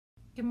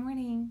Good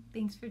morning.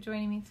 Thanks for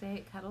joining me today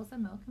at Cuddles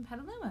and Milk and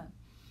Petaluma.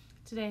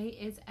 Today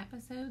is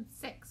episode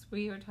 6.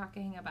 We are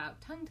talking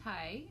about tongue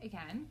tie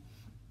again.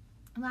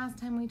 Last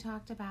time we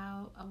talked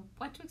about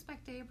what to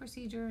expect day of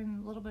procedure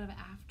and a little bit of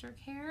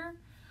aftercare.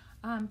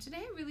 Today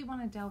I really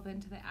want to delve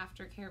into the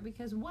aftercare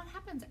because what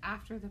happens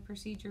after the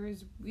procedure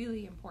is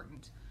really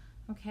important.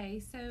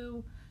 Okay,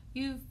 so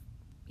you've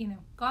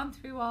gone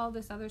through all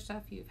this other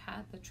stuff. You've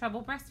had the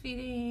trouble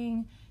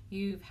breastfeeding.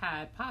 You've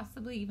had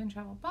possibly even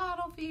trouble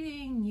bottle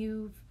feeding.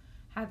 You've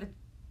had the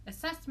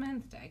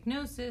assessment, the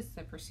diagnosis,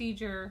 the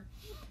procedure.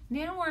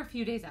 Now we're a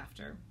few days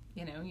after.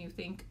 You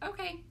think,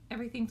 okay,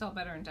 everything's all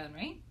better and done,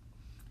 right?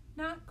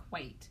 Not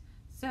quite.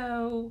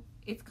 So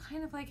it's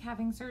kind of like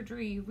having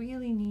surgery. You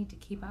really need to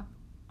keep up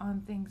on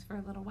things for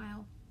a little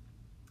while.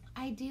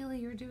 Ideally,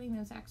 you're doing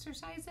those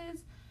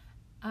exercises,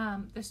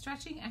 the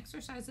stretching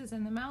exercises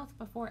in the mouth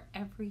before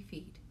every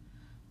feed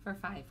for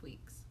 5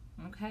 weeks,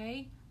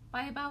 okay?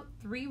 By about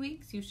 3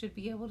 weeks, you should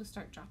be able to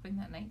start dropping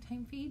that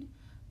nighttime feed,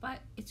 but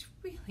it's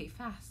really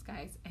fast,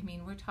 guys. I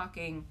mean, we're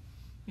talking,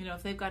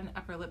 if they've got an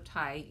upper lip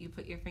tie, you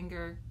put your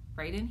finger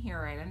right in here,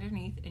 right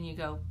underneath, and you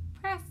go,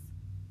 press,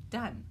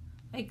 done.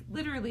 Like,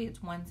 literally,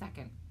 it's 1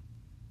 second.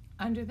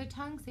 Under the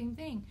tongue, same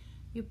thing.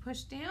 You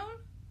push down,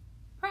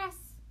 press,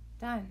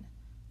 done.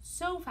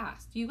 So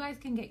fast. You guys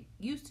can get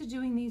used to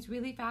doing these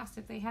really fast.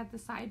 If they had the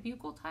side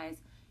buccal ties,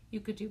 you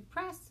could do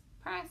press,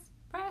 press,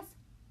 press,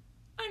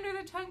 under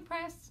the tongue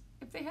press.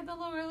 If they had the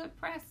lower lip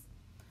press,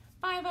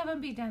 5 of them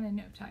be done in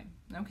no time,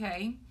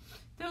 okay?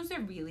 Those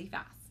are really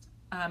fast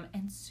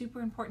and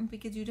super important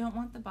because you don't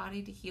want the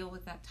body to heal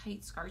with that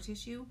tight scar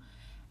tissue,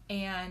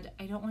 and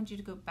I don't want you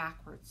to go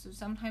backwards. So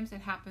sometimes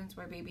it happens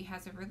where baby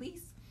has a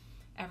release,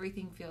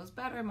 everything feels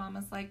better,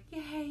 mama's like,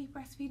 yay,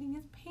 breastfeeding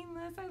is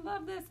painless, I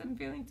love this, I'm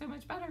feeling so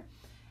much better.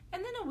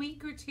 And then a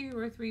week or 2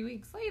 or 3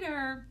 weeks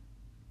later,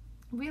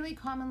 really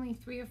commonly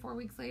 3 or 4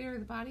 weeks later,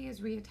 the body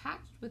is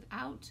reattached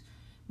without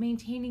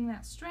maintaining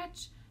that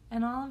stretch,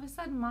 and all of a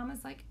sudden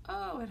mama's like,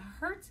 oh, it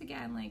hurts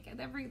again, like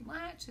every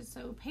latch is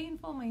so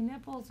painful, my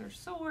nipples are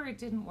sore, it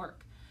didn't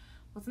work.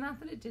 Well, it's not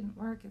that it didn't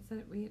work, it's that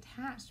it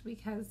reattached,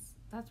 because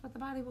that's what the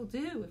body will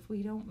do if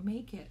we don't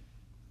make it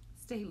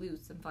stay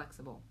loose and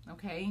flexible,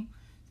 okay?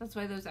 So that's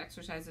why those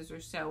exercises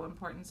are so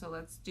important. So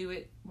let's do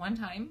it one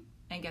time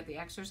and get the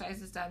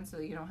exercises done so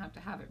that you don't have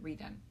to have it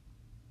redone,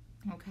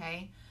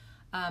 okay?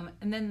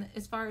 And then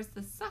as far as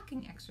the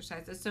sucking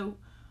exercises, so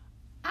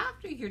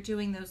after you're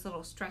doing those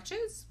little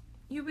stretches,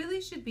 you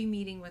really should be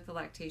meeting with the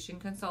lactation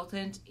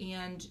consultant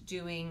and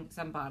doing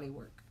some body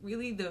work.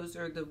 Really, those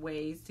are the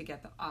ways to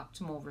get the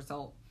optimal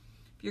result.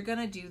 If you're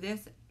gonna do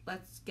this,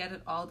 let's get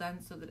it all done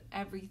so that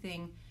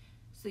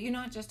so you're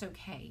not just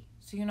okay.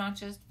 So you're not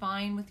just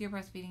fine with your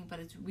breastfeeding, but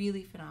it's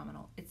really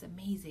phenomenal. It's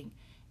amazing.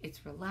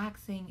 It's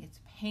relaxing. It's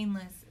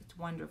painless. It's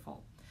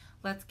wonderful.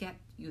 Let's get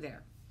you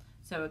there.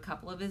 So a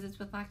couple of visits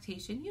with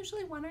lactation,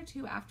 usually 1 or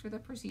 2 after the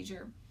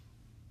procedure.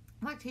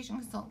 Lactation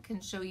consultant can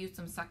show you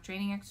some suck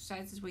training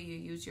exercises where you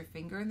use your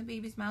finger in the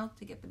baby's mouth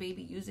to get the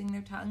baby using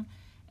their tongue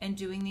and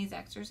doing these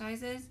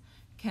exercises,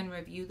 can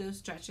review those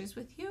stretches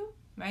with you,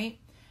 right?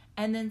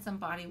 And then some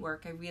body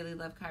work. I really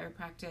love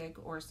chiropractic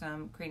or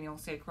some cranial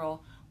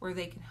sacral where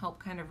they can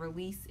help kind of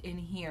release in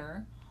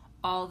here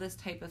all this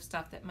type of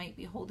stuff that might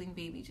be holding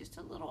baby just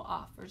a little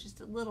off or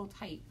just a little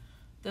tight.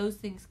 Those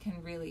things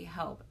can really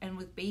help. And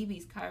with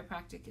babies,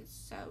 chiropractic is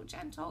so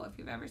gentle. If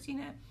you've ever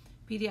seen it,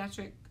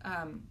 pediatric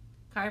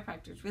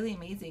chiropractor is really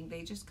amazing.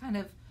 They just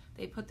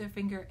they put their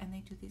finger and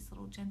they do these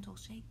little gentle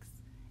shakes.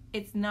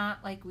 It's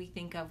not like we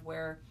think of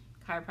where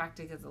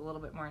chiropractic is a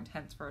little bit more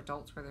intense for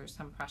adults where there's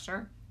some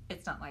pressure.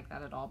 It's not like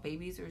that at all.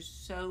 Babies are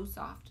so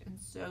soft and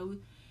so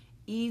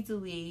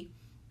easily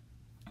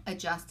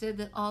adjusted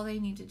that all they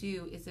need to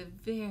do is a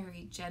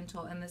very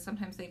gentle, and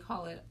sometimes they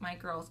call it, my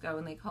girls go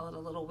and they call it a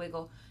little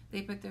wiggle.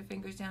 They put their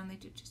fingers down, they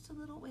do just a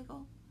little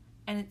wiggle,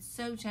 and it's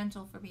so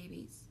gentle for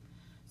babies.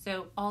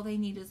 So all they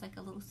need is like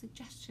a little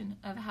suggestion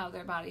of how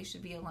their body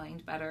should be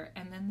aligned better,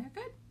 and then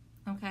they're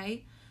good,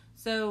 okay?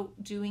 So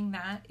doing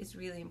that is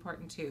really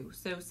important too.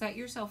 So set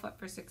yourself up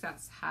for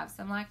success. Have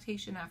some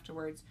lactation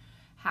afterwards.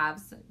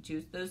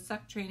 Do those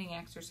suck training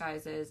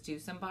exercises, do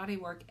some body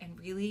work, and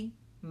really,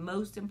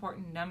 most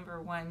important, number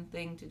 1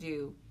 thing to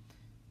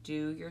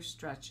do your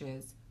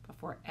stretches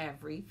before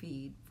every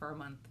feed for a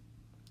month.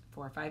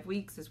 4 or 5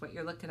 weeks is what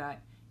you're looking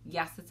at.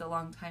 Yes, it's a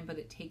long time, but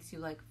it takes you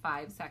like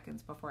 5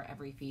 seconds before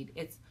every feed.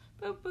 It's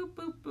boop, boop,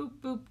 boop, boop,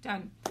 boop,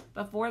 done.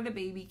 Before the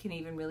baby can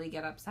even really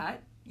get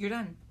upset, you're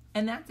done.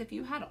 And that's if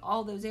you had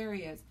all those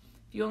areas.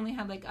 If you only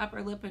had like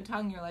upper lip and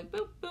tongue, you're like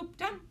boop, boop,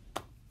 done.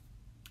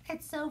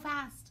 It's so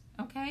fast,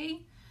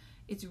 okay?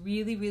 It's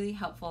really, really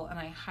helpful, and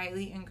I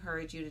highly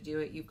encourage you to do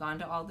it. You've gone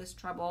to all this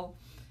trouble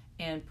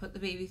and put the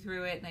baby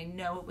through it, and I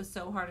know it was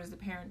so hard as a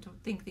parent to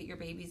think that your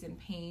baby's in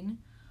pain,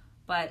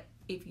 but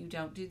if you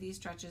don't do these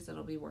stretches,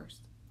 it'll be worse.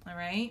 All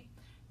right.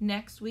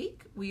 Next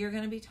week, we are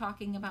going to be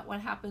talking about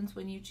what happens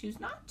when you choose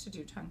not to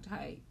do tongue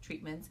tie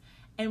treatments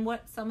and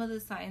what some of the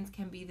signs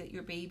can be that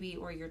your baby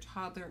or your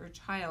toddler or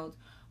child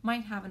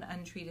might have an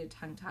untreated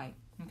tongue tie.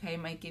 Okay,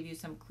 might give you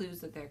some clues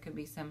that there could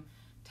be some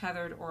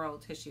tethered oral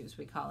tissues,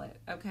 we call it.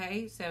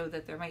 Okay, so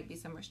that there might be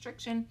some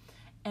restriction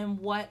and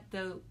what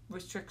the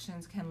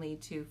restrictions can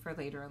lead to for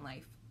later in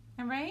life.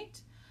 All right.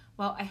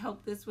 Well, I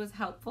hope this was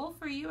helpful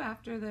for you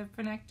after the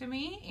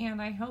frenectomy,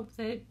 and I hope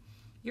that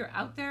you're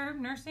out there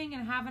nursing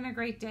and having a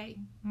great day.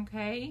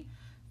 Okay.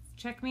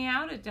 Check me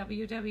out at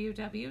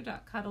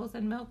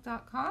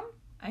www.cuddlesandmilk.com.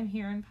 I'm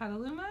here in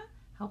Petaluma,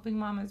 helping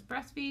mamas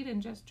breastfeed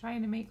and just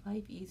trying to make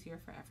life easier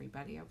for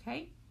everybody.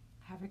 Okay.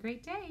 Have a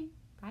great day.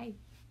 Bye.